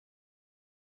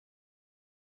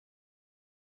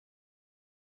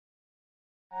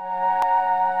The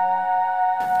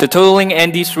TOTOLINK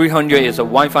ND300 is a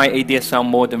Wi-Fi ADSL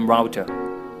modem router.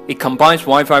 It combines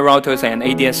Wi-Fi routers and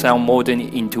ADSL modem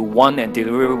into one and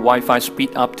delivers Wi-Fi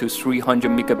speed up to 300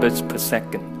 megabits per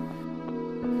second.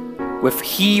 With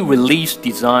heat-release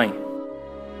design,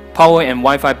 power and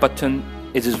Wi-Fi button,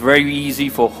 it is very easy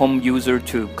for home user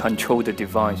to control the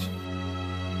device.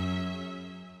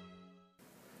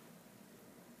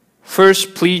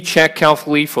 First, please check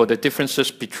carefully for the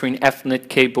differences between Ethernet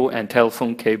cable and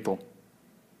telephone cable.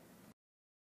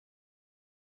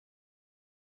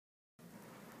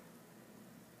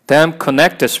 Then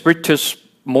connect the splitters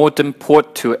modem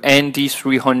port to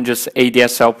ND300's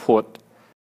ADSL port.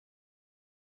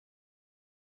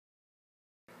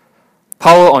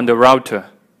 Power on the router.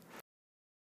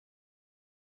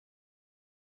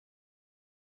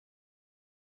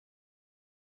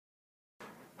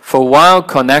 For wire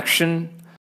connection,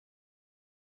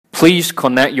 please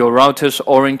connect your router's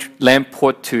orange LAN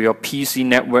port to your PC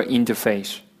network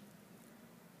interface.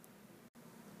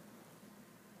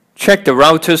 Check the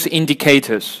router's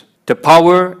indicators. The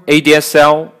power,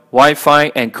 ADSL,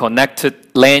 Wi-Fi, and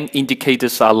connected LAN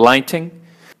indicators are lighting.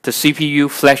 The CPU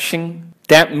flashing.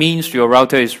 That means your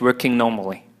router is working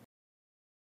normally.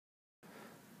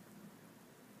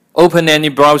 Open any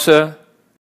browser.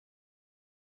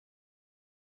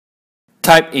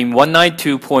 Type in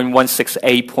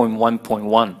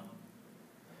 192.168.1.1.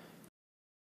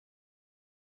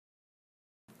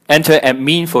 Enter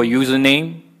admin for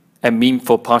username, admin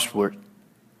for password.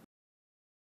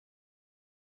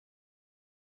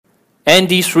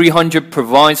 ND300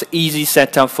 provides easy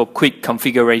setup for quick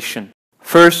configuration.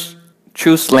 First,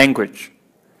 choose language.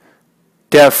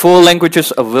 There are 4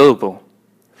 languages available.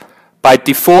 By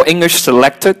default English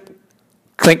selected,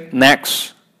 click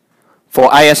Next. For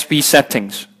ISP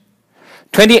settings,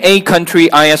 28 country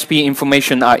ISP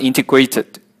information are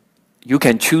integrated. You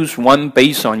can choose one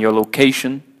based on your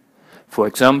location. For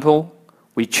example,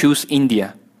 we choose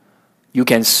India. You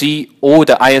can see all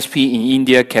the ISP in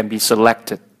India can be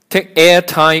selected. Take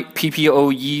airtight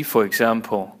PPOE for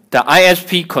example. The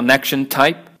ISP connection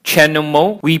type, channel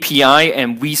mode, VPI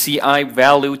and VCI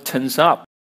value turns up.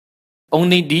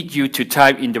 Only need you to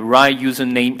type in the right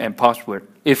username and password.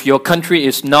 If your country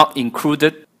is not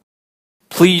included,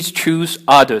 please choose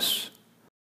Others.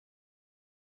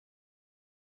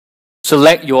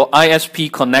 Select your ISP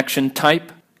connection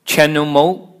type, channel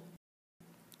mode,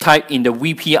 type in the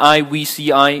VPI,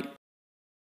 VCI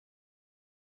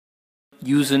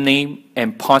username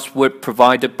and password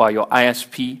provided by your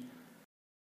ISP.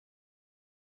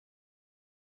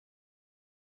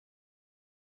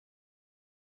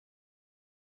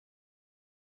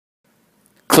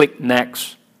 Click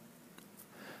Next.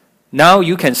 Now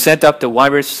you can set up the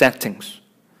wireless settings.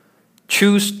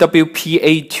 Choose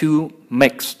WPA2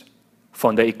 Mixed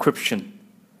from the encryption.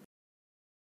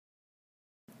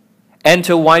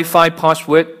 Enter Wi-Fi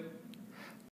password.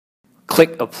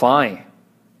 Click Apply.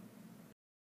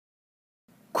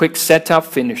 Quick setup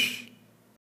finish.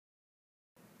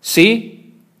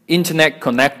 See? Internet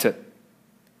connected.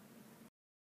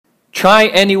 Try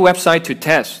any website to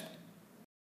test.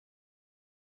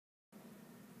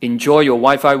 Enjoy your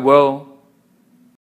Wi-Fi world.